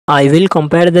I will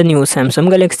compare the new Samsung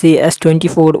Galaxy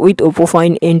S24 with Oppo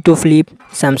Find N2 Flip.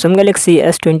 Samsung Galaxy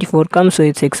S24 comes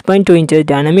with 6.2 inches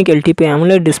dynamic LTP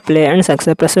AMOLED display and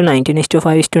success ratio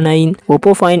 19:5:9.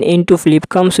 Oppo Find N2 Flip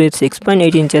comes with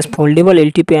 6.8 inches foldable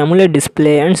LTP AMOLED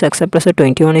display and success ratio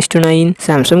 21:9.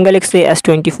 Samsung Galaxy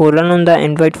S24 run on the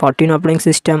Android 14 operating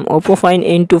system. Oppo Find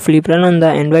N2 Flip run on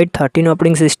the Android 13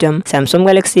 operating system. Samsung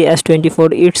Galaxy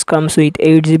S24 it comes with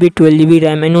 8GB, 12GB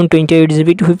RAM and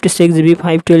 128GB, 256GB,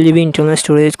 512GB internal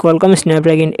storage. Qualcomm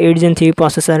Snapdragon 8 Gen 3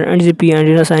 processor and GPU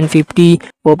Adreno 950.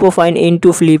 Oppo Find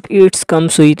N2 Flip it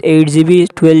comes with 8GB,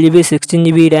 12GB,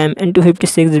 16GB RAM and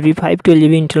 256GB,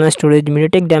 512GB internal storage.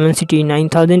 MediaTek Dimensity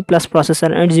 9000 plus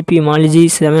processor and GPU Mali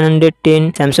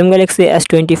G710. Samsung Galaxy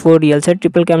S24 real set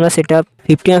triple camera setup,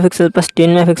 50 MP plus 10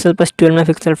 MP plus 12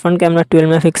 MP front camera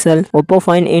 12 MP. Oppo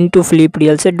Find N2 Flip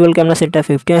real set dual camera setup,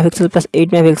 50 MP plus 8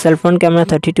 MP front camera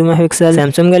 32 MP.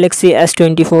 Samsung Galaxy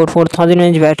S24 4000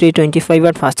 mAh battery,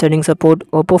 25W fast charging support.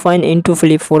 Oppo Find N2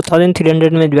 Flip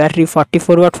 4300 mAh battery,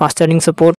 44W fast charging support.